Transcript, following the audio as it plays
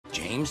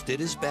James did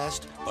his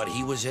best, but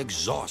he was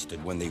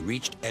exhausted when they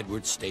reached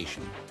Edward's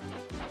station.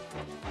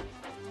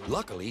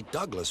 Luckily,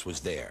 Douglas was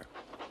there.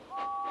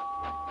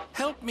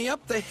 "Help me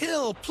up the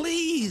hill,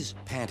 please,"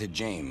 panted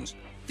James.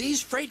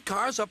 "These freight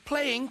cars are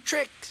playing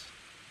tricks."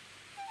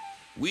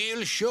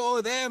 "We'll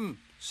show them,"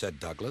 said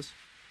Douglas.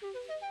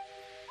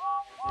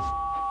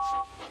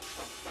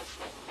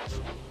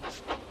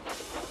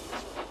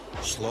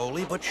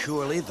 Slowly but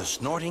surely, the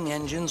snorting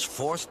engines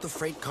forced the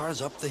freight cars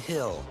up the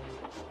hill.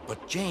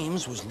 But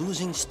James was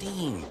losing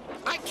steam.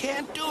 "I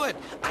can't do it!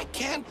 I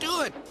can't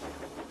do it!"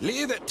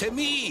 "Leave it to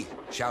me!"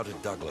 shouted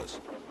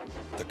Douglas.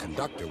 The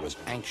conductor was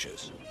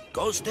anxious.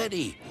 "Go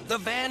steady! The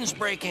van's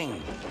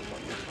breaking!"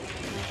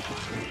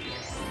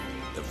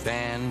 The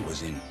van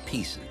was in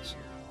pieces.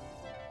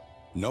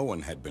 No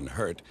one had been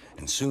hurt,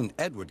 and soon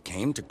Edward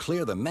came to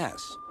clear the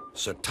mess.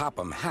 Sir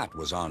Topham Hatt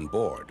was on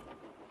board.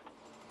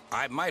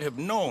 "I might have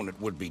known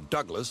it would be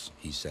Douglas,"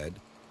 he said.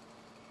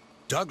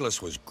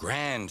 "Douglas was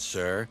grand,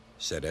 sir,"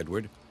 said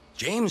Edward.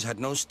 "James had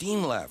no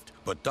steam left,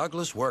 but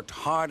Douglas worked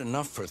hard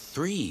enough for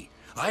 3.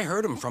 I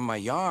heard him from my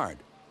yard."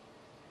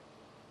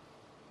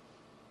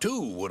 "2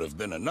 would have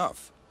been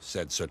enough,"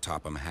 said Sir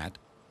Topham Hatt.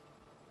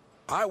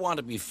 "I want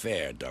to be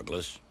fair,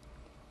 Douglas,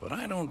 but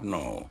I don't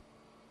know.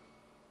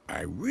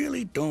 I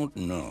really don't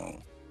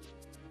know."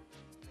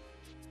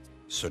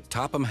 Sir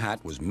Topham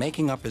Hatt was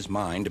making up his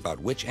mind about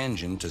which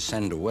engine to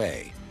send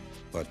away,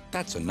 but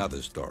that's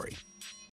another story.